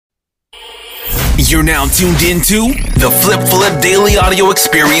You're now tuned into the Flip Daily Audio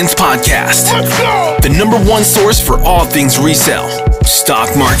Experience Podcast. Let's go! The number one source for all things resale,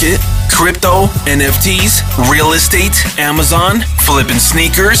 stock market, crypto, NFTs, real estate, Amazon, flipping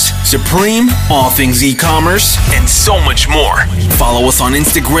sneakers, Supreme, all things e-commerce, and so much more. Follow us on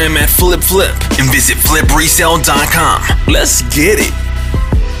Instagram at FlipFlip and visit flipresale.com. Let's get it.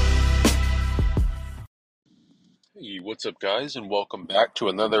 Hey, what's up, guys, and welcome back to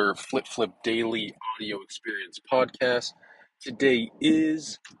another Flip Daily Audio Experience Podcast. Today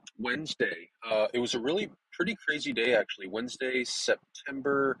is Wednesday. It was a really pretty crazy day, actually. Wednesday,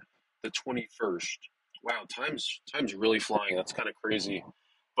 September the 21st. Wow, time's really flying. That's kind of crazy.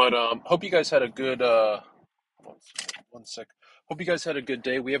 But hope you guys had a good one sec. Hope you guys had a good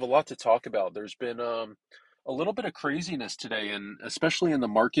day. We have a lot to talk about. There's been a little bit of craziness today, and especially in the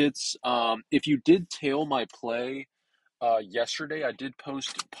markets. If you did tail my play yesterday, I did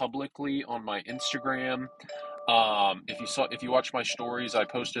post publicly on my Instagram. If you watch my stories, I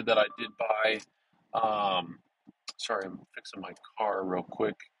posted that I did buy. Sorry, I'm fixing my car real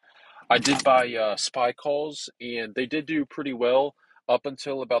quick. I did buy SPY calls, and they did do pretty well up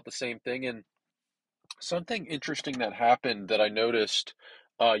until about the same thing. And something interesting that happened that I noticed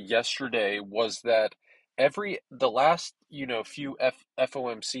yesterday was that the last few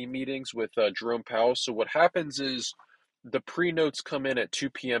FOMC meetings with Jerome Powell. So what happens is the pre-notes come in at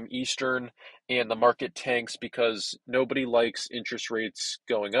 2 p.m. Eastern, and the market tanks because nobody likes interest rates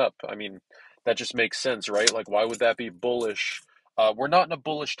going up. I mean, that just makes sense, right? Like, why would that be bullish? We're not in a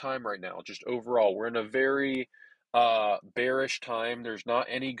bullish time right now. Just overall, we're in a very bearish time. There's not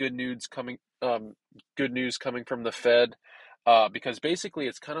any good news coming from the Fed, because basically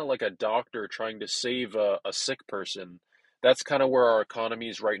it's kind of like a doctor trying to save a sick person. That's kind of where our economy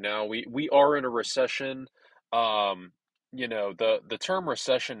is right now. We are in a recession. The term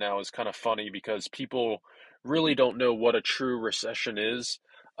recession now is kind of funny because people really don't know what a true recession is.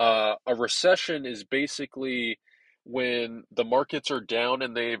 A recession is basically when the markets are down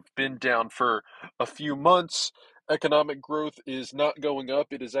and they've been down for a few months. Economic growth is not going up,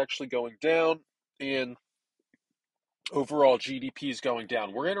 it is actually going down, and overall GDP is going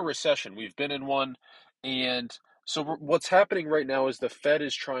down. We're in a recession. We've been in one, and so what's happening right now is the Fed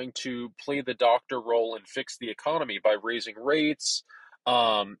is trying to play the doctor role and fix the economy by raising rates,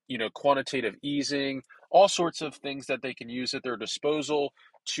 quantitative easing, all sorts of things that they can use at their disposal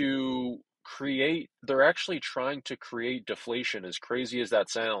to create. They're actually trying to create deflation, as crazy as that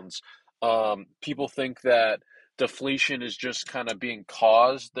sounds. People think that deflation is just kind of being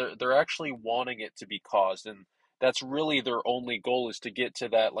caused. They're actually wanting it to be caused, and that's really their only goal, is to get to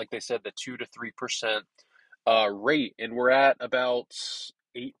that, like they said, the 2 to 3% rate, and we're at about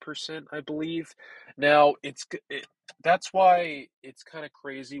 8%, I believe. Now that's why it's kind of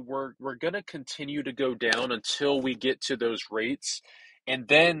crazy. We're gonna continue to go down until we get to those rates, and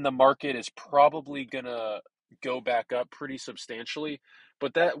then the market is probably gonna go back up pretty substantially.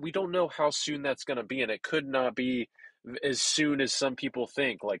 But that we don't know how soon that's gonna be, and it could not be as soon as some people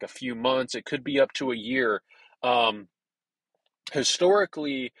think, like a few months. It could be up to a year. Um,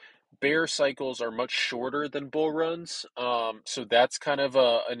 Historically, bear cycles are much shorter than bull runs, so that's kind of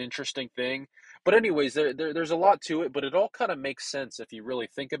an interesting thing. But anyways, there's a lot to it, but it all kind of makes sense if you really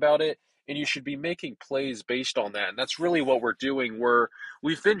think about it, and you should be making plays based on that. And that's really what we're doing.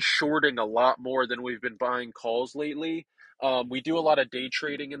 We've been shorting a lot more than we've been buying calls lately. We do a lot of day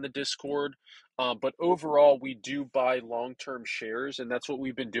trading in the Discord, but overall, we do buy long-term shares, and that's what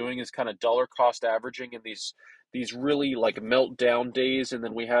we've been doing, is kind of dollar cost averaging in these really like meltdown days, and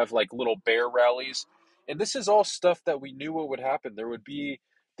then we have like little bear rallies. And this is all stuff that we knew what would happen. There would be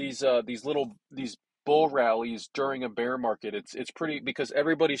these bull rallies during a bear market. It's pretty, because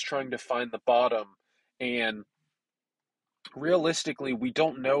everybody's trying to find the bottom, and realistically, we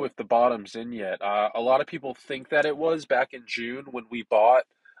don't know if the bottom's in yet. A lot of people think that it was back in June when we bought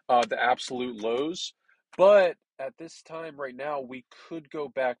the absolute lows, but at this time right now, we could go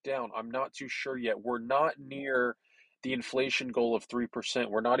back down. I'm not too sure yet. We're not near the inflation goal of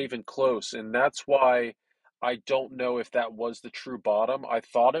 3%. We're not even close, and that's why I don't know if that was the true bottom. I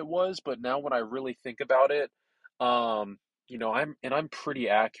thought it was, but now when I really think about it, I'm pretty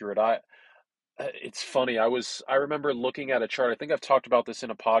accurate. It's funny. I remember looking at a chart. I think I've talked about this in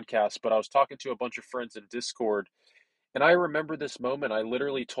a podcast, but I was talking to a bunch of friends in Discord, and I remember this moment. I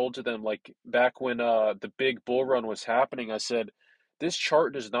literally told to them, like, back when the big bull run was happening, I said, this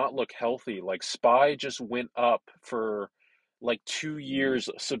chart does not look healthy. Like, SPY just went up for like 2 years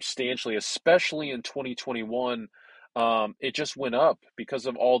substantially, especially in 2021. It just went up because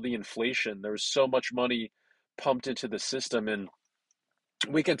of all the inflation. There was so much money pumped into the system, and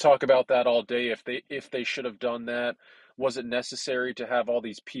We can talk about that all day. If they should have done that. Was it necessary to have all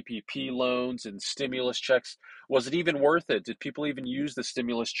these PPP loans and stimulus checks? Was it even worth it? Did people even use the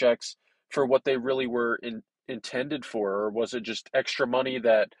stimulus checks for what they really were intended for, or was it just extra money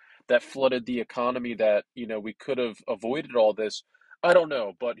that flooded the economy that, we could have avoided all this? I don't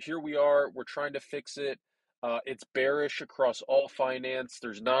know, but here we are. We're trying to fix it. It's bearish across all finance.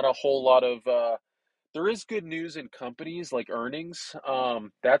 There's not a whole lot of there is good news in companies like earnings.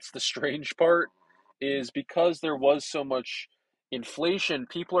 That's the strange part, is because there was so much inflation,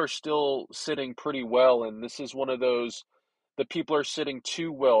 people are still sitting pretty well, and this is one of those, the people are sitting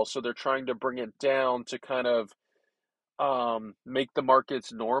too well, so they're trying to bring it down to kind of make the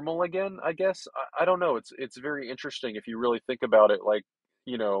markets normal again, I guess. I don't know. It's very interesting if you really think about it, like,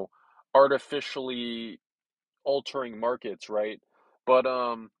 you know, artificially altering markets, right? But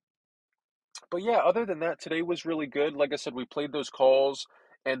yeah, other than that, today was really good. Like I said, we played those calls,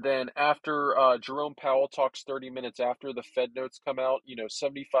 and then after Jerome Powell talks 30 minutes after the Fed notes come out,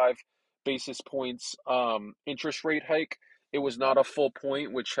 75 basis points interest rate hike. It was not a full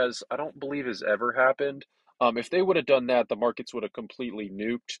point, which has, I don't believe, has ever happened. If they would have done that, the markets would have completely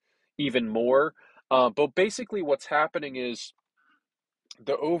nuked even more. But basically, what's happening is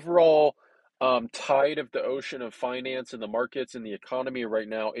the overall tide of the ocean of finance and the markets and the economy right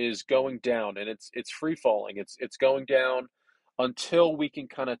now is going down, and it's free falling. It's going down until we can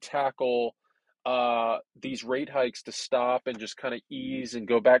kind of tackle these rate hikes to stop and just kind of ease and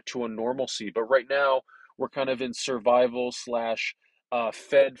go back to a normalcy. But right now we're kind of in survival slash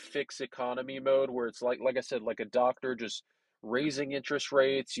Fed fix economy mode, where it's like I said, like a doctor just raising interest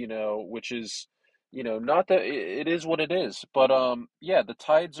rates, which is, not that it is what it is, but yeah, the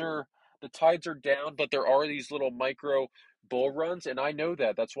tides are down, but there are these little micro bull runs, and I know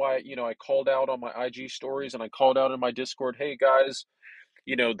that. That's why, I called out on my IG stories and I called out in my Discord, hey guys,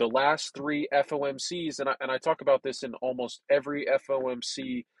 the last three FOMCs, and I talk about this in almost every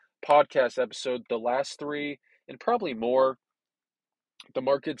FOMC podcast episode, the last three and probably more, the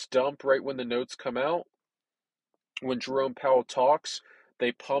markets dump right when the notes come out. When Jerome Powell talks,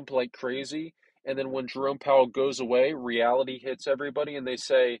 they pump like crazy. And then when Jerome Powell goes away, reality hits everybody and they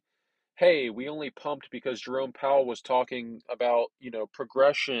say, hey, we only pumped because Jerome Powell was talking about,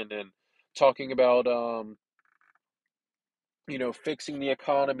 progression and talking about, fixing the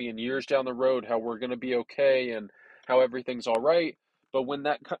economy and years down the road, how we're going to be okay and how everything's all right. But when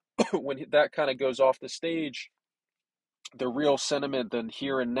that, when that kind of goes off the stage, the real sentiment then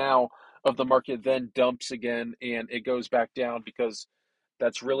here and now of the market then dumps again and it goes back down, because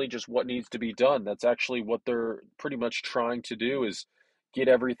that's really just what needs to be done. That's actually what they're pretty much trying to do, is get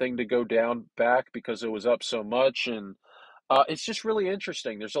everything to go down back because it was up so much. And it's just really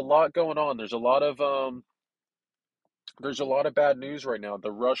interesting. There's a lot going on. There's a lot of bad news right now.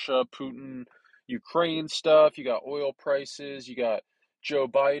 The Russia, Putin, Ukraine stuff. You got oil prices. You got Joe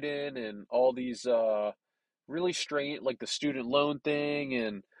Biden and all these really strange, like the student loan thing,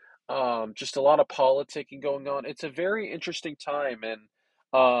 and just a lot of politicking going on. It's a very interesting time, and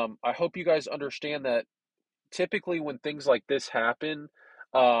I hope you guys understand that typically when things like this happen,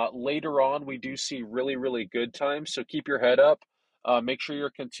 later on we do see really, really good times. So keep your head up. Make sure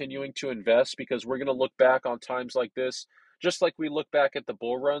you're continuing to invest, because we're going to look back on times like this, just like we look back at the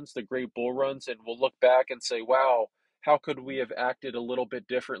bull runs, the great bull runs, and we'll look back and say, wow, how could we have acted a little bit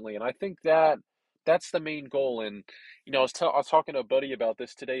differently? And I think that that's the main goal. And, I was talking to a buddy about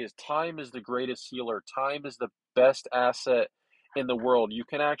this today, is time is the greatest healer. Time is the best asset in the world. You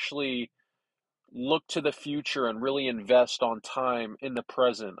can actually look to the future and really invest on time in the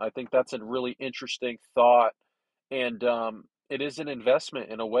present. I think that's a really interesting thought, and it is an investment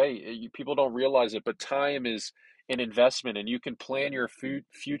in a way. People don't realize it, but time is an investment, and you can plan your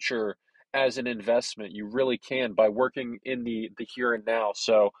future as an investment. You really can, by working in the here and now.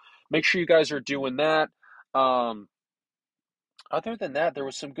 So make sure you guys are doing that. Um, Other than that, there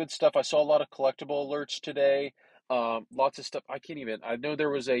was some good stuff. I saw a lot of collectible alerts today. Lots of stuff. I can't even. I know there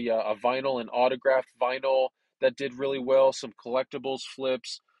was a vinyl, an autographed vinyl that did really well. Some collectibles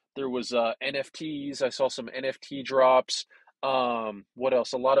flips. There was NFTs. I saw some NFT drops. What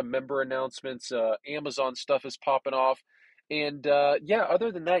else? A lot of member announcements. Amazon stuff is popping off. And yeah,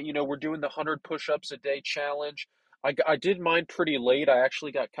 other than that, we're doing the 100 push-ups a day challenge. I did mine pretty late. I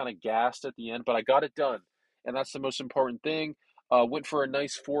actually got kind of gassed at the end, but I got it done, and that's the most important thing. Went for a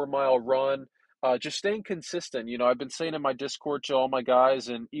nice 4 mile run. Just staying consistent. I've been saying in my Discord to all my guys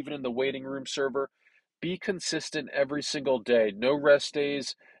and even in the waiting room server, be consistent every single day. No rest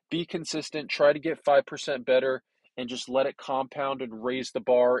days. Be consistent. Try to get 5% better and just let it compound and raise the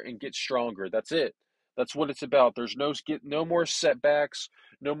bar and get stronger. That's it. That's what it's about. There's no more setbacks,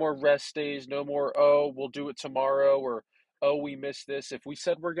 no more rest days, no more, oh, we'll do it tomorrow, or oh, we missed this. If we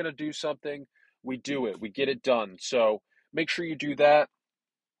said we're going to do something, we do it. We get it done. So make sure you do that.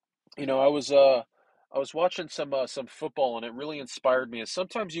 I was watching some football, and it really inspired me. And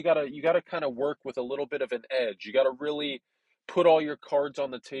sometimes you gotta kind of work with a little bit of an edge. You gotta really put all your cards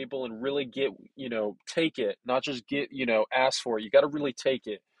on the table and really take it, not just ask for it. You gotta really take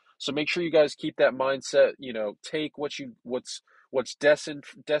it. So make sure you guys keep that mindset. Take what's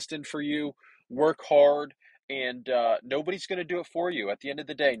destined for you. Work hard, and nobody's gonna do it for you. At the end of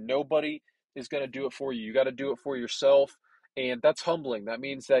the day, nobody is gonna do it for you. You got to do it for yourself, and that's humbling. That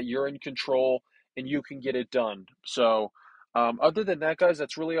means that you're in control and you can get it done. So, other than that, guys,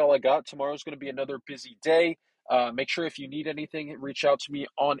 that's really all I got. Tomorrow's going to be another busy day. Make sure if you need anything, reach out to me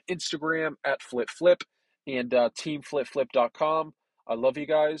on Instagram at FlipFlip and teamflipflip.com. I love you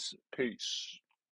guys. Peace.